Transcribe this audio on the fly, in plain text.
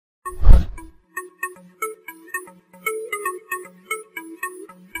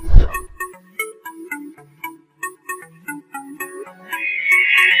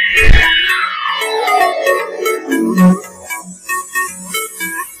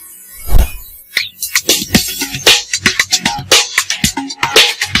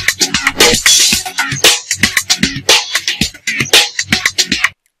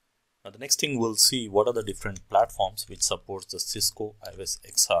thing, we'll see what are the different platforms which supports the Cisco IOS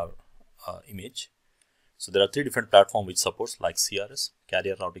XR image. So there are 3 different platforms which supports, like CRS,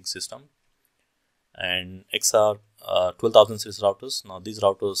 carrier routing system, and XR 12,000 series routers. Now these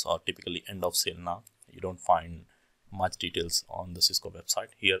routers are typically end of sale now. You don't find much details on the Cisco website.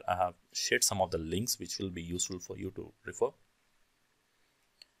 Here I have shared some of the links which will be useful for you to refer.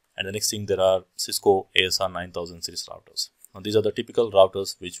 And the next thing, there are Cisco ASR 9000 series routers. Now these are the typical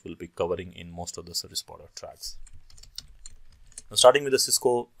routers which will be covering in most of the service provider tracks. Now starting with the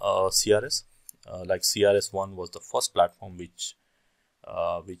Cisco CRS, like CRS1 was the first platform which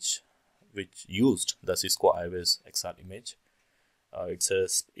used the Cisco IOS XR image.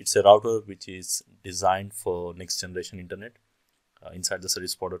 It's a router which is designed for next generation internet inside the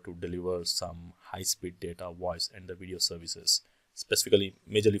service provider to deliver some high speed data, voice and the video services, specifically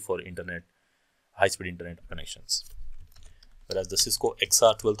majorly for internet, high speed internet connections. Whereas the Cisco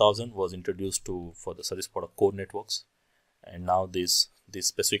XR 12000 was introduced for the service provider core networks, and now these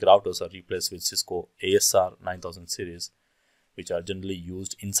specific routers are replaced with Cisco ASR 9000 series, which are generally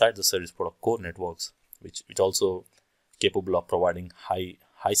used inside the service provider core networks, which also capable of providing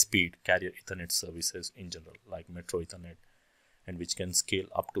high speed carrier Ethernet services in general, like Metro Ethernet, and which can scale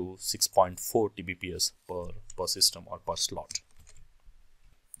up to 6.4 Tbps per system or per slot.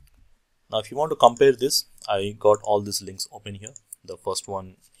 Now if you want to compare this, I got all these links open here. The first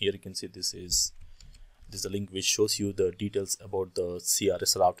one here, you can see this is the link which shows you the details about the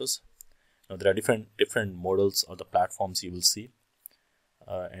CRS routers. Now there are different models or the platforms you will see,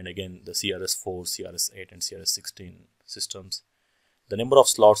 and again the CRS4, CRS8 and CRS16 systems. The number of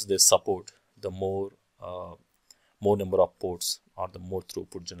slots they support, the more number of ports or the more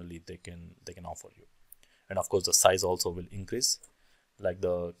throughput generally they can offer you. And of course the size also will increase, like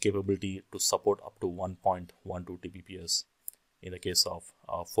the capability to support up to 1.12 Tbps in the case of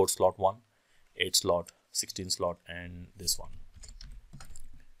 4 slot one, 8 slot, 16 slot and this one.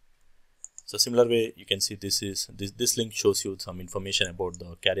 So similar way, you can see this link shows you some information about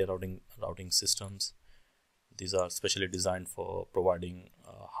the carrier routing systems. These are specially designed for providing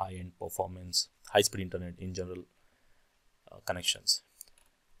high-end performance, high-speed internet in general connections.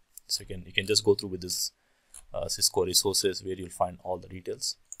 So you can just go through with this Cisco resources where you'll find all the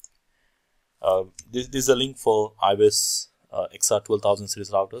details. This is a link for IOS XR 12000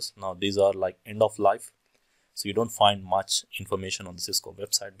 series routers. Now these are like end of life, so you don't find much information on the Cisco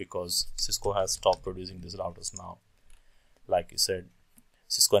website because Cisco has stopped producing these routers now. Like I said,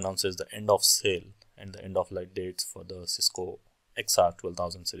 Cisco announces the end of sale and the end of life dates for the Cisco XR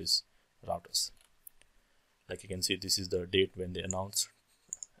 12000 series routers. Like you can see, this is the date when they announced,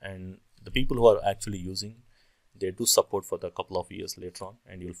 and the people who are actually using, they do support for the couple of years later on,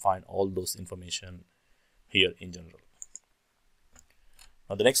 and you'll find all those information here in general.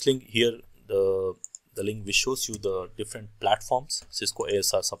 Now the next link here, the link which shows you the different platforms Cisco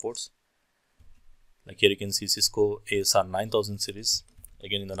ASR supports. Like here you can see Cisco ASR 9000 series.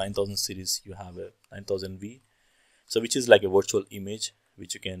 Again, in the 9000 series you have a 9000V, so which is like a virtual image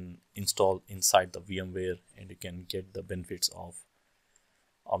which you can install inside the VMware, and you can get the benefits of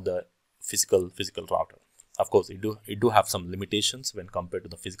the physical router. Of course, it do have some limitations when compared to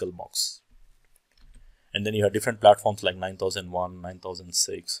the physical box. And then you have different platforms like 9001,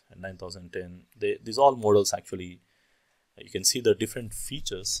 9006 and 9010. These all models actually, you can see the different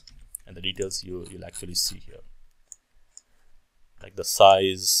features and the details you'll actually see here, like the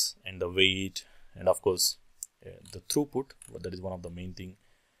size and the weight, and of course the throughput. That is one of the main thing.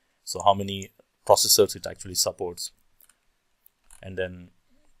 So how many processors it actually supports, and then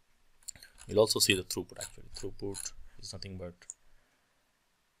you'll also see the throughput. Actually, throughput is nothing but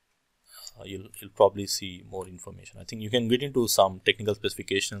you'll probably see more information. I think you can get into some technical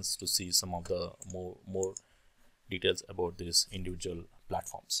specifications to see some of the more details about these individual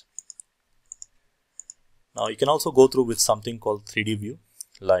platforms. Now you can also go through with something called 3D view.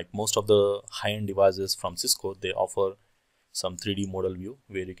 Like most of the high-end devices from Cisco, they offer some 3D model view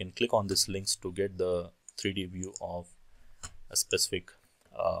where you can click on these links to get the 3D view of a specific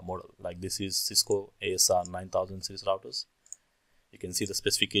model. Like this is Cisco ASR 9000 series routers. You can see the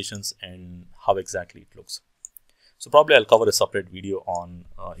specifications and how exactly it looks. So probably I'll cover a separate video on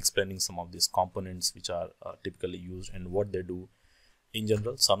explaining some of these components which are typically used and what they do in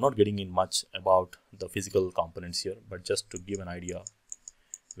general. So I'm not getting in much about the physical components here, but just to give an idea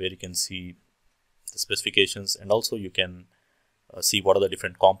where you can see the specifications, and also you can see what are the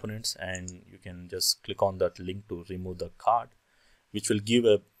different components, and you can just click on that link to remove the card, which will give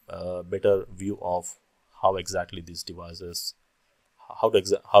a better view of how exactly these devices, how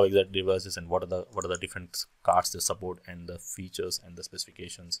exact devices and what are the different cards they support and the features and the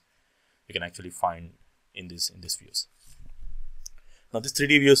specifications we can actually find in this views. Now this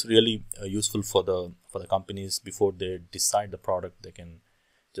 3D view is really useful for the companies. Before they decide the product, they can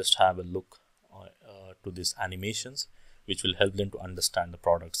just have a look to these animations, which will help them to understand the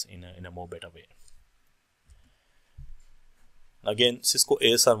products in a more better way. Again, Cisco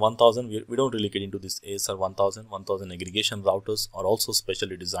ASR 1000, we don't really get into this ASR 1000 aggregation routers are also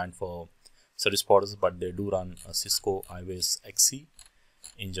specially designed for service providers, but they do run a Cisco IOS XR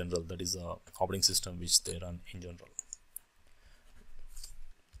in general. That is a operating system which they run in general.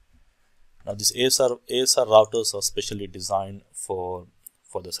 Now these ASR routers are specially designed for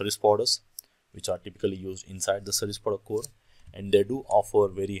the service providers, which are typically used inside the service provider core, and they do offer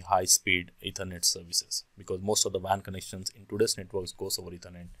very high speed Ethernet services, because most of the WAN connections in today's networks goes over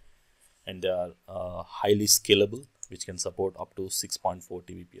Ethernet, and they are highly scalable, which can support up to 6.4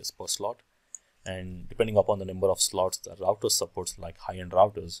 Tbps per slot. And depending upon the number of slots the router supports, like high-end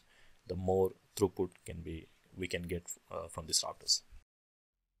routers, the more throughput we can get from these routers.